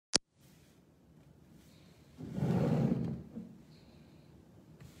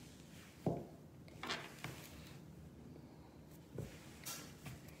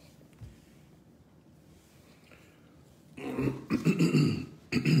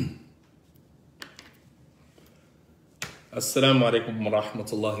السلام عليكم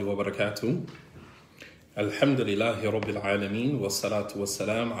ورحمة الله وبركاته. الحمد لله رب العالمين والصلاة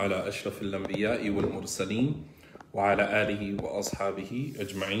والسلام على أشرف الأنبياء والمرسلين وعلى آله وأصحابه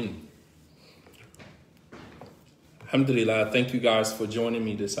أجمعين. Alhamdulillah, thank you guys for joining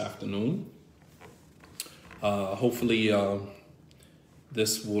me this afternoon. Hopefully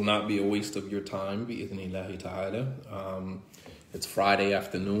this will not be a waste of your time, bi'idhnillahi ta'ala. It's Friday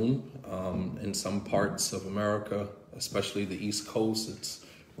afternoon. In some parts of America, especially the East Coast, it's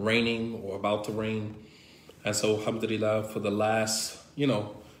raining or about to rain. And so, alhamdulillah, for the last,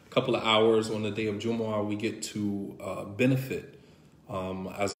 couple of hours on the day of Jumu'ah, we get to benefit.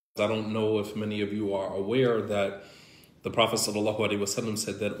 As I don't know if many of you are aware that the Prophet ﷺ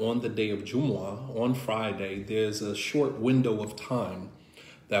said that on the day of Jumu'ah, on Friday, there's a short window of time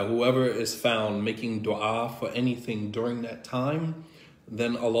that whoever is found making dua for anything during that time,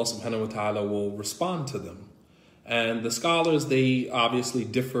 then Allah subhanahu wa ta'ala will respond to them. And the scholars, they obviously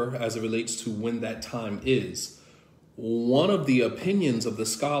differ as it relates to when that time is. One of the opinions of the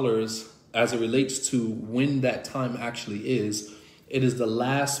scholars as it relates to when that time actually is, it is the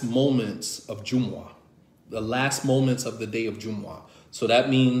last moments of Jumu'ah, the last moments of the day of Jumu'ah. So that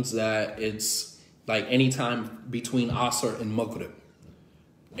means that it's like any time between Asr and Maghrib.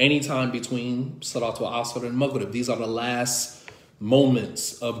 Anytime between Salatul Asr and Maghrib. These are the last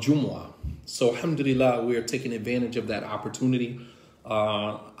moments of Jumu'ah. So alhamdulillah, we are taking advantage of that opportunity.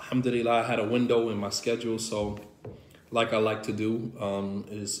 Alhamdulillah, I had a window in my schedule. So like I like to do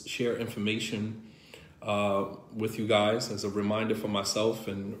is share information with you guys as a reminder for myself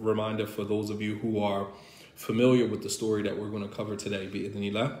and reminder for those of you who are familiar with the story that we're going to cover today,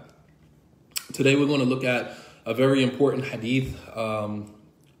 bi'idhnillah. Today we're going to look at a very important hadith,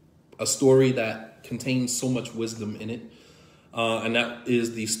 a story that contains so much wisdom in it, and that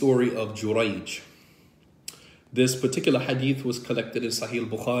is the story of Jurayj. This particular hadith was collected in Sahih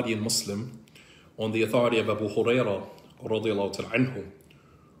al-Bukhari and Muslim on the authority of Abu Hurairah radiyallahu ta'ala anhu,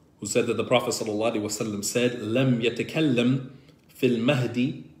 who said that the Prophet sallallahu alaihi wasallam said, "Lam yatakallam fil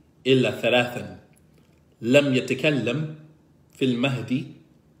mahdi illa thalathan." Lam yatakallam fil mahdi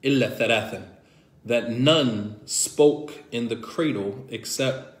illa thalathan. That none spoke in the cradle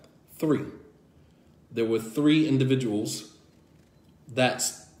except three. There were three individuals that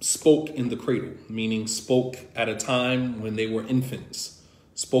spoke in the cradle, meaning spoke at a time when they were infants,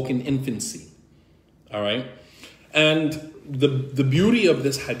 spoke in infancy. All right. And the beauty of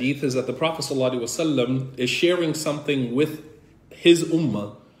this hadith is that the Prophet ﷺ is sharing something with his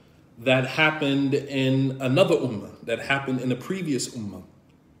ummah that happened in another ummah, that happened in a previous ummah,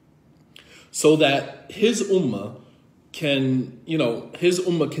 so that his ummah can, his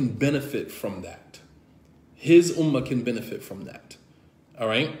ummah can benefit from that. His ummah can benefit from that. All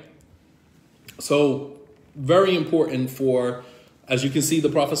right. So very important for, as you can see, the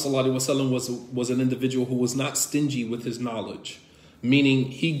Prophet ﷺ was an individual who was not stingy with his knowledge, meaning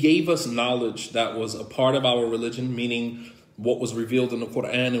he gave us knowledge that was a part of our religion, meaning what was revealed in the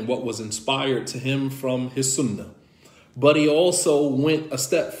Quran and what was inspired to him from his sunnah. But he also went a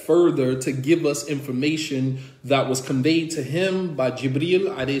step further to give us information that was conveyed to him by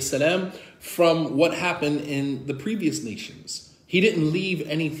Jibreel alayhi salam from what happened in the previous nations. He didn't leave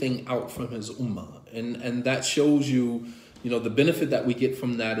anything out from his ummah. And that shows you, the benefit that we get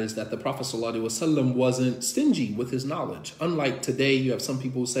from that is that the Prophet ﷺ wasn't stingy with his knowledge. Unlike today, you have some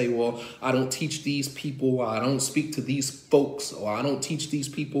people who say, well, I don't teach these people, or I don't speak to these folks, or I don't teach these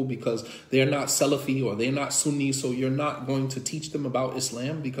people because they're not Salafi or they're not Sunni, so you're not going to teach them about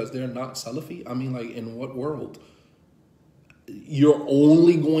Islam because they're not Salafi? I mean, like, in what world? You're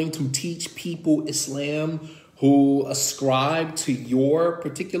only going to teach people Islam who ascribe to your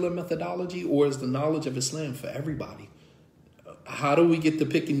particular methodology, or is the knowledge of Islam for everybody? How do we get to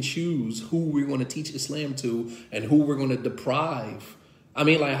pick and choose who we're going to teach Islam to and who we're going to deprive? I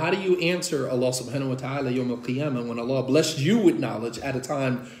mean, like, how do you answer Allah subhanahu wa ta'ala yawm al-qiyamah when Allah blessed you with knowledge at a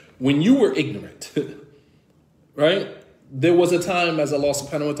time when you were ignorant? Right? There was a time, as Allah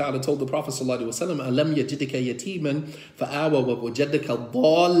subhanahu wa ta'ala told the Prophet sallallahu alaihi wasallam, "Alam yajidka yatiman fa'awa wa wajadaka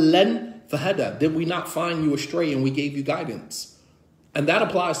dhallan fahada." Did we not find you astray and we gave you guidance? And that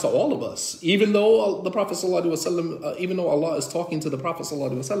applies to all of us. Even though the Prophet ﷺ, even though Allah is talking to the Prophet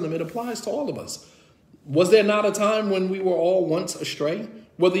ﷺ, it applies to all of us. Was there not a time when we were all once astray?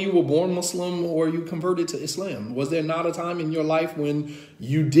 Whether you were born Muslim or you converted to Islam, was there not a time in your life when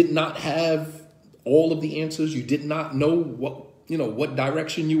you did not have all of the answers? You did not know what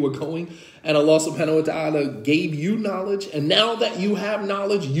direction you were going, and Allah subhanahu wa ta'ala gave you knowledge, and now that you have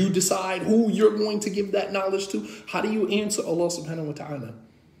knowledge, you decide who you're going to give that knowledge to. How do you answer Allah subhanahu wa ta'ala?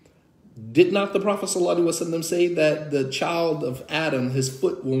 Did not the Prophet ﷺ say that the child of Adam, his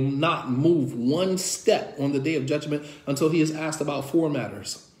foot will not move one step on the day of judgment until he is asked about 4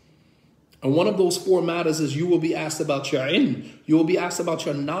 matters? And one of those 4 matters is you will be asked about your ilm. You will be asked about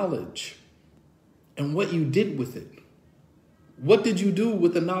your knowledge and what you did with it. What did you do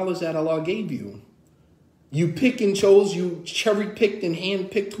with the knowledge that Allah gave you? You pick and chose, you cherry picked and hand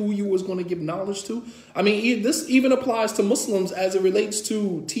picked who you was going to give knowledge to. I mean, this even applies to Muslims as it relates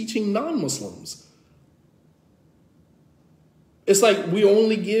to teaching non-Muslims. It's like we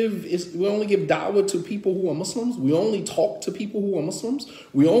only give da'wah to people who are Muslims. We only talk to people who are Muslims.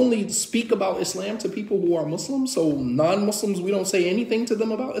 We only speak about Islam to people who are Muslims. So non-Muslims, we don't say anything to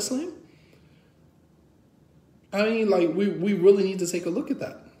them about Islam. I mean, like, we really need to take a look at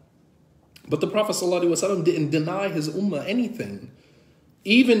that. But the Prophet ﷺ didn't deny his ummah anything.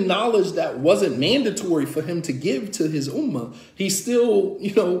 Even knowledge that wasn't mandatory for him to give to his ummah, he still,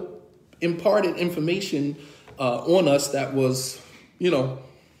 imparted information on us that was,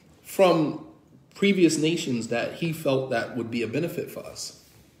 from previous nations that he felt that would be a benefit for us.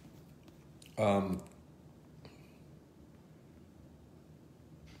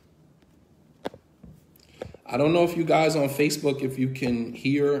 I don't know if you guys on Facebook, if you can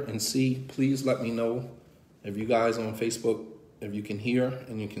hear and see, please let me know. If you guys on Facebook, if you can hear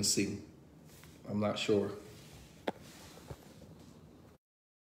and you can see. I'm not sure.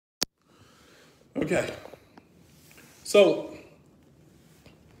 Okay. So,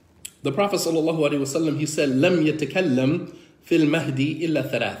 the Prophet ﷺ, he said, لَمْ يَتَكَلَّمْ فِي الْمَهْدِ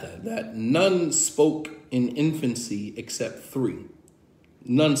إِلَّا ثَلَاثَ. That none spoke in infancy except 3.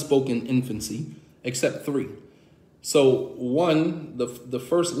 None spoke in infancy except 3. So the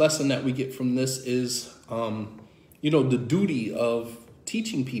first lesson that we get from this is, the duty of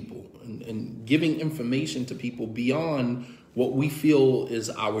teaching people and giving information to people beyond what we feel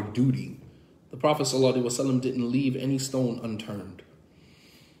is our duty. The Prophet ﷺ didn't leave any stone unturned.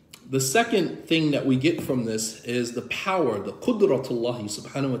 The second thing that we get from this is the power, the qudratullah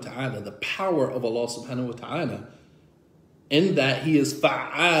subhanahu wa ta'ala, the power of Allah subhanahu wa ta'ala, in that he is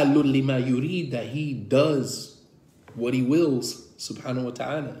fa'alul lima yurid, that he does what he wills, subhanahu wa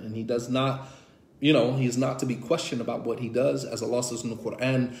ta'ala. And he does not, he is not to be questioned about what he does. As Allah says in the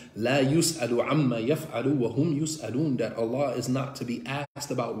Quran, la yus'alu amma yaf'alu wa hum yus'alun, that Allah is not to be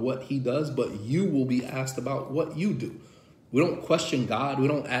asked about what he does, but you will be asked about what you do. We don't question God. We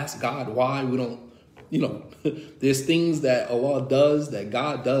don't ask God why. We don't, there's things that Allah does, that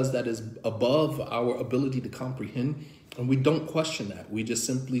God does, that is above our ability to comprehend. And we don't question that. We just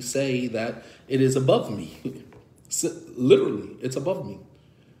simply say that it is above me. Literally, it's above me.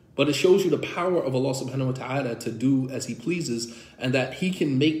 But it shows you the power of Allah subhanahu wa ta'ala to do as he pleases, and that he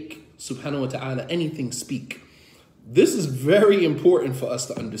can make subhanahu wa ta'ala anything speak. This is very important for us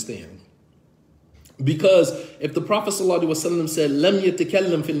to understand. Because if the Prophet ﷺ said, "Lam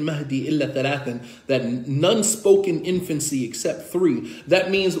yatakallam fil mahdi illa thalathan," that none spoke in infancy except 3, that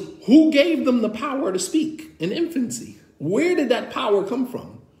means who gave them the power to speak in infancy? Where did that power come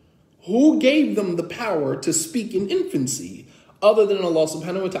from? Who gave them the power to speak in infancy other than Allah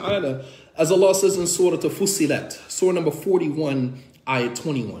subhanahu wa ta'ala? As Allah says in Surah Fussilat, Surah number 41, ayah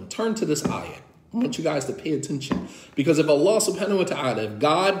 21. Turn to this ayah. I want you guys to pay attention, because if Allah subhanahu wa ta'ala, if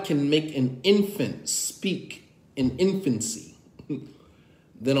God can make an infant speak in infancy,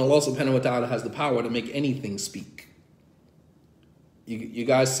 then Allah subhanahu wa ta'ala has the power to make anything speak. You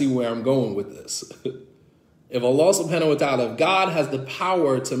guys see where I'm going with this? If Allah subhanahu wa ta'ala, if God has the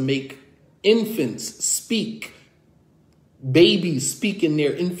power to make infants speak, babies speak in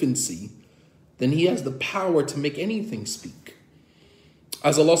their infancy, then he has the power to make anything speak.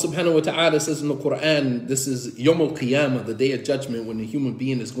 As Allah subhanahu wa ta'ala says in the Quran, this is Yawm al-Qiyamah, the day of judgment, when the human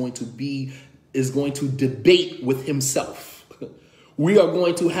being is going to debate with himself. We are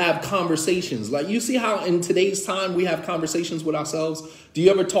going to have conversations. Like, you see how in today's time we have conversations with ourselves? Do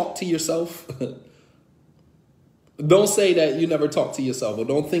you ever talk to yourself? Don't say that you never talk to yourself, or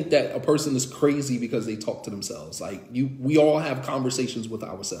don't think that a person is crazy because they talk to themselves. Like, we all have conversations with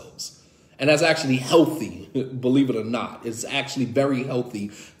ourselves. And that's actually healthy, believe it or not. It's actually very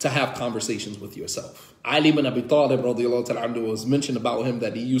healthy to have conversations with yourself. Ali ibn Abi Talib radiallahu ta'ala anhu, was mentioned about him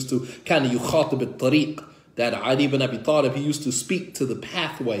that he used to kind of yukhatib at-tariq, that Ali ibn Abi Talib, he used to speak to the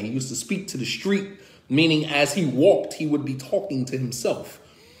pathway. He used to speak to the street, meaning as he walked, he would be talking to himself.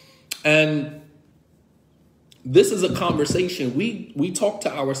 And this is a conversation. We talk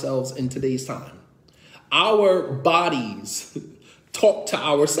to ourselves in today's time. Our bodies talk to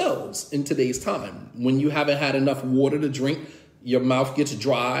ourselves in today's time. When you haven't had enough water to drink, your mouth gets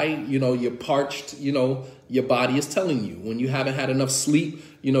dry, you're parched, your body is telling you. When you haven't had enough sleep,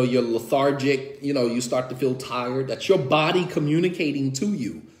 you're lethargic, you start to feel tired. That's your body communicating to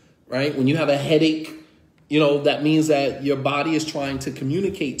you, right? When you have a headache, that means that your body is trying to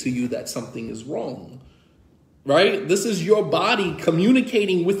communicate to you that something is wrong, right? This is your body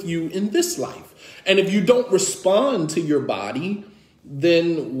communicating with you in this life. And if you don't respond to your body,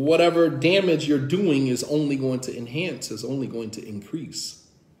 then whatever damage you're doing is only going to enhance, is only going to increase,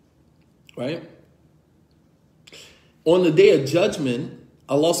 right? On the day of judgment,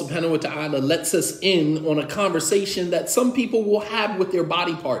 Allah subhanahu wa ta'ala lets us in on a conversation that some people will have with their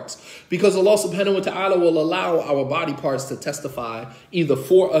body parts, because Allah subhanahu wa ta'ala will allow our body parts to testify either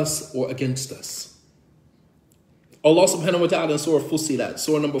for us or against us. Allah subhanahu wa ta'ala in Surah Fussilat,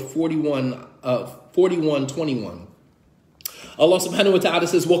 Surah number 41:21. Allah subhanahu wa ta'ala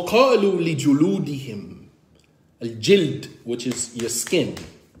says, وَقَالُوا لِجُلُودِهِمْ al-jild, which is your skin,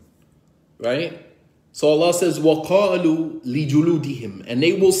 right? So Allah says, وَقَالُوا لِجُلُودِهِمْ, and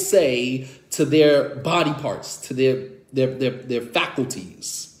they will say to their body parts, to their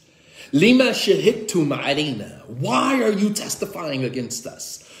faculties, لِمَا شَهِدْتُمْ عَلَيْنَا, why are you testifying against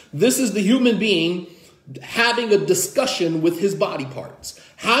us? This is the human being having a discussion with his body parts,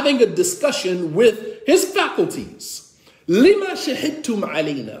 having a discussion with his faculties. Lima shahidtum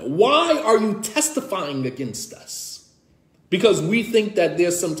alayna. Why are you testifying against us? Because we think that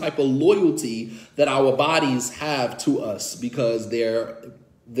there's some type of loyalty that our bodies have to us because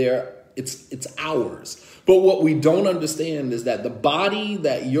it's ours. But what we don't understand is that the body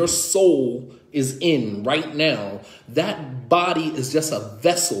that your soul is in right now, that body is just a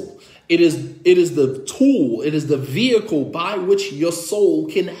vessel. It is the tool, it is the vehicle by which your soul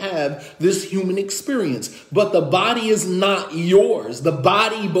can have this human experience. But the body is not yours. The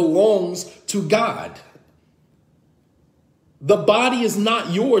body belongs to God. The body is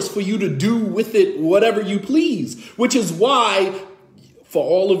not yours for you to do with it whatever you please, which is why, for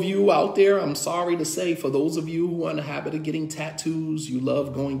all of you out there, I'm sorry to say, for those of you who are in the habit of getting tattoos, you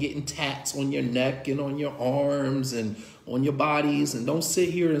love getting tats on your neck and on your arms and on your bodies. And don't sit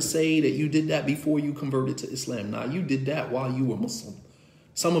here and say that you did that before you converted to Islam. Now, you did that while you were Muslim.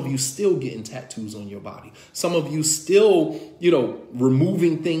 Some of you still getting tattoos on your body. Some of you still,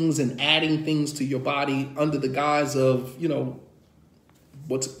 removing things and adding things to your body under the guise of,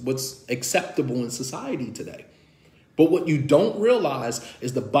 what's acceptable in society today. But what you don't realize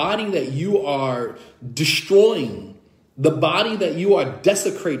is the body that you are destroying, the body that you are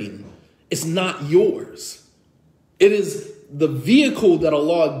desecrating, is not yours. It is the vehicle that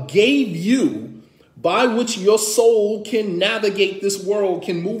Allah gave you by which your soul can navigate this world,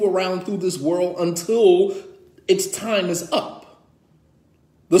 can move around through this world until its time is up.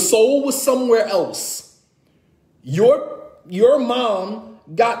 The soul was somewhere else. Your mom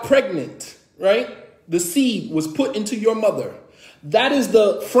got pregnant, right? The seed was put into your mother. That is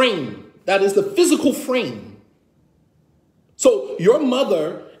the frame. That is the physical frame. So your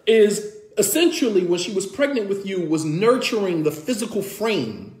mother is essentially, when she was pregnant with you, was nurturing the physical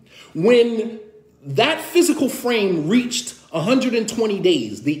frame. When that physical frame reached 120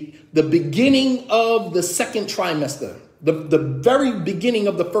 days, the beginning of the second trimester, the very beginning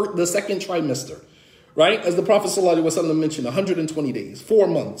of the second trimester, right? As the Prophet ﷺ mentioned, 120 days, 4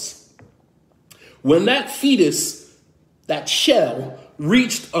 months. When that fetus, that shell,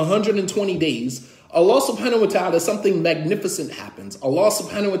 reached 120 days, Allah subhanahu wa ta'ala, something magnificent happens. Allah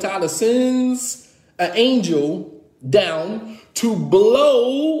subhanahu wa ta'ala sends an angel down to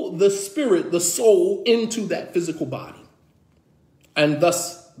blow the spirit, the soul, into that physical body. And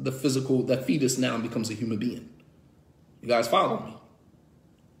thus, that fetus now becomes a human being. You guys follow me?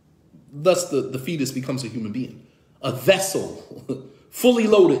 Thus, the fetus becomes a human being. A vessel, fully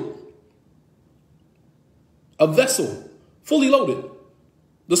loaded. A vessel, fully loaded.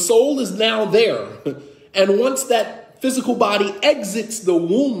 The soul is now there. And once that physical body exits the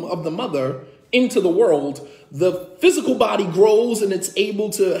womb of the mother into the world, the physical body grows and it's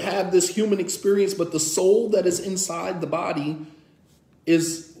able to have this human experience, but the soul that is inside the body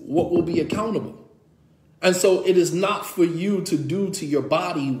is what will be accountable. And so it is not for you to do to your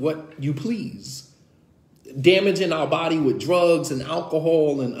body what you please. Damaging our body with drugs and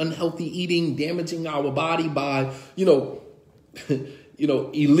alcohol and unhealthy eating, damaging our body by,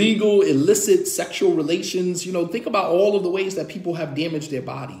 illegal, illicit sexual relations. Think about all of the ways that people have damaged their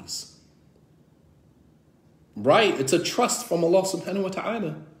bodies. Right? It's a trust from Allah subhanahu wa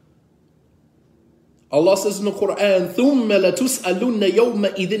ta'ala. Allah says in the Quran, ثُمَّ لَتُسْأَلُنَّ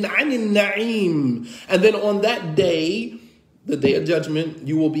يَوْمَئِذٍ عَنِ النَّعِيمِ. And then on that day, The day of judgment,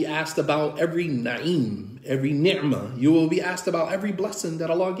 you will be asked about every na'im, every ni'mah. You will be asked about every blessing that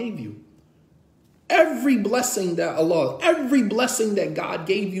Allah gave you. Every blessing that God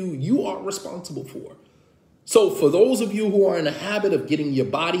gave you, you are responsible for. So for those of you who are in the habit of getting your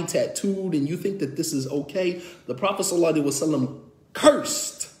body tattooed and you think that this is okay, the Prophet ﷺ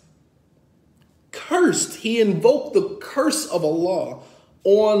cursed. He invoked the curse of Allah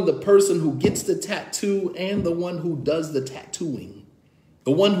on the person who gets the tattoo and the one who does the tattooing.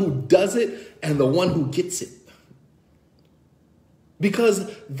 The one who does it and the one who gets it. Because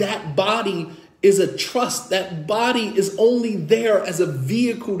that body is a trust. That body is only there as a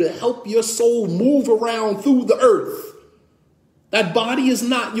vehicle to help your soul move around through the earth. That body is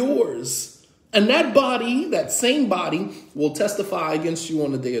not yours. And that body, that same body, will testify against you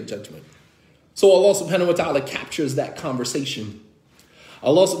on the day of judgment. So Allah subhanahu wa ta'ala captures that conversation.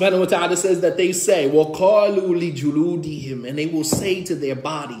 Allah subhanahu wa ta'ala says that they say, وَقَالُوا لِجُلُودِهِمْ, and they will say to their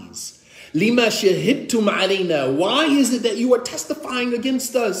bodies, لِمَا شَهِدْتُمْ عَلَيْنَا, why is it that you are testifying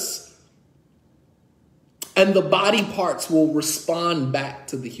against us? And the body parts will respond back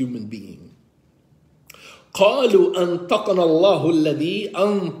to the human being. قَالُوا أَنْتَقَنَا اللَّهُ الَّذِي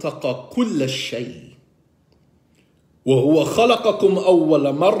أَنْتَقَ كُلَّ الشَّيْءِ وَهُوَ خَلَقَكُمْ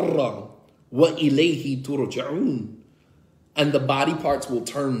أَوَّلَ مَرَّةٍ وَإِلَيْهِ تُرْجَعُونَ. And the body parts will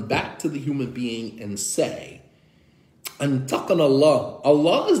turn back to the human being and say, أَنْتَقَنَا اللَّهُ,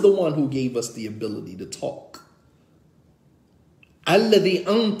 Allah is the one who gave us the ability to talk. الَّذِي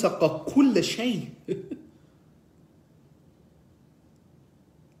أَنْتَقَ كُلَّ شَيْءٍ.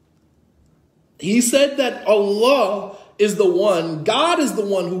 He said that Allah is the one, God is the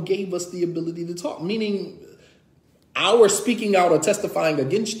one who gave us the ability to talk. Meaning our speaking out or testifying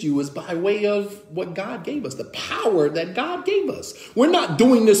against you is by way of what God gave us, the power that God gave us. We're not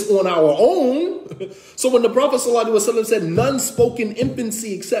doing this on our own. So when the Prophet ﷺ said none spoke in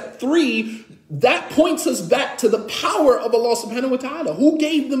infancy except 3, that points us back to the power of Allah subhanahu wa ta'ala. Who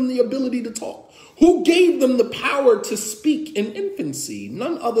gave them the ability to talk? Who gave them the power to speak in infancy?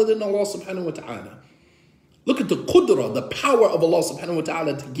 None other than Allah subhanahu wa ta'ala. Look at the qudra, the power of Allah subhanahu wa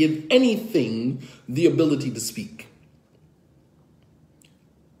ta'ala to give anything the ability to speak.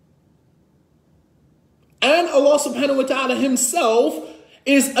 And Allah subhanahu wa ta'ala himself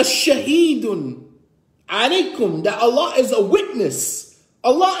is a shahidun alaykum, that Allah is a witness.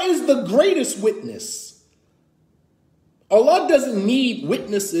 Allah is the greatest witness. Allah doesn't need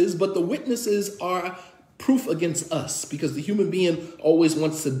witnesses, but the witnesses are proof against us because the human being always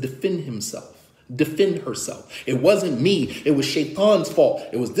wants to defend himself, defend herself. It wasn't me. It was Shaitan's fault.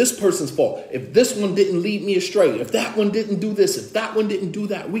 It was this person's fault. If this one didn't lead me astray, if that one didn't do this, if that one didn't do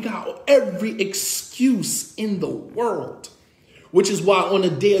that, we got every excuse in the world. Which is why on the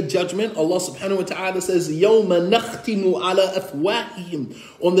day of judgment, Allah subhanahu wa ta'ala says, يَوْمَ نَخْتِمُ عَلَى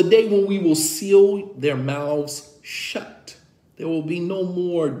أَفْوَاهِهِمْ, on the day when we will seal their mouths shut. There will be no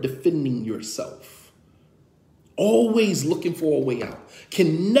more defending yourself. Always looking for a way out.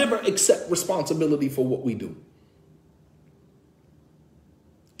 Can never accept responsibility for what we do.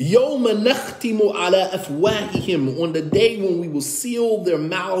 يَوْمَ نَخْتِمُ عَلَى أَفْوَاهِهِمْ, on the day when we will seal their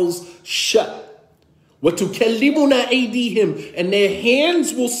mouths shut. وَتُكَلِّمُنَا أَيْدِيهِمْ, and their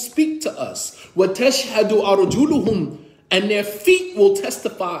hands will speak to us. وَتَشْهَدُ أَرْجُلُهُمْ, and their feet will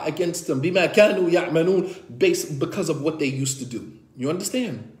testify against them. بِمَا كَانُوا يَعْمَلُونَ, because of what they used to do. You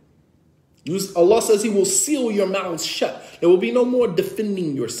understand? Allah says he will seal your mouths shut. There will be no more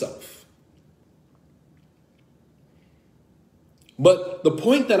defending yourself. But the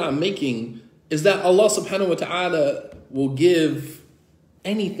point that I'm making is that Allah subhanahu wa ta'ala will give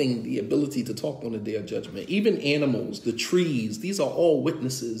anything the ability to talk on the day of judgment. Even animals, the trees, these are all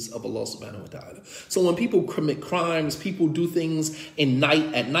witnesses of Allah subhanahu wa ta'ala. So when people commit crimes, people do things at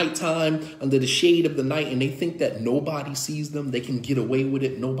nighttime, under the shade of the night, and they think that nobody sees them, they can get away with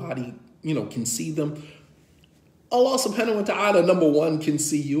it, nobody, can see them. Allah subhanahu wa ta'ala, number one, can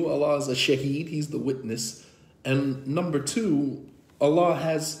see you. Allah is a shaheed, he's the witness. And number two, Allah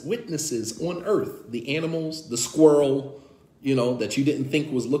has witnesses on earth, the animals, the squirrel, that you didn't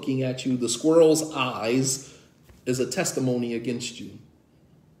think was looking at you. The squirrel's eyes is a testimony against you.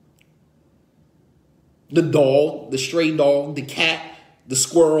 The dog, the stray dog, the cat, the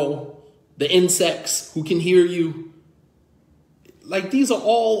squirrel, the insects who can hear you. Like, these are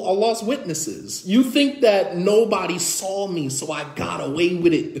all Allah's witnesses. You think that nobody saw me, so I got away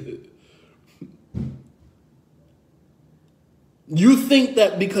with it. You think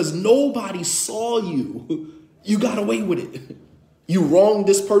that because nobody saw you, you got away with it. You wronged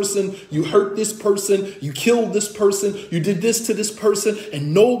this person, you hurt this person, you killed this person, you did this to this person,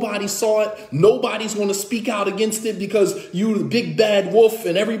 and nobody saw it. Nobody's going to speak out against it because you're the big bad wolf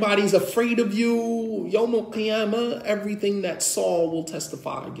and everybody's afraid of you. Yawm al-Qiyamah, everything that saw will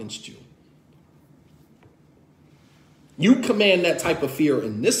testify against you. You command that type of fear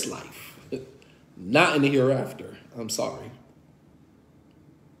in this life, not in the hereafter. I'm sorry.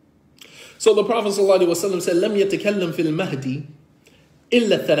 So the Prophet ﷺ said, "Lam yatakallam fil mahdi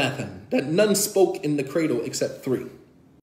illa thalathan," that none spoke in the cradle except three.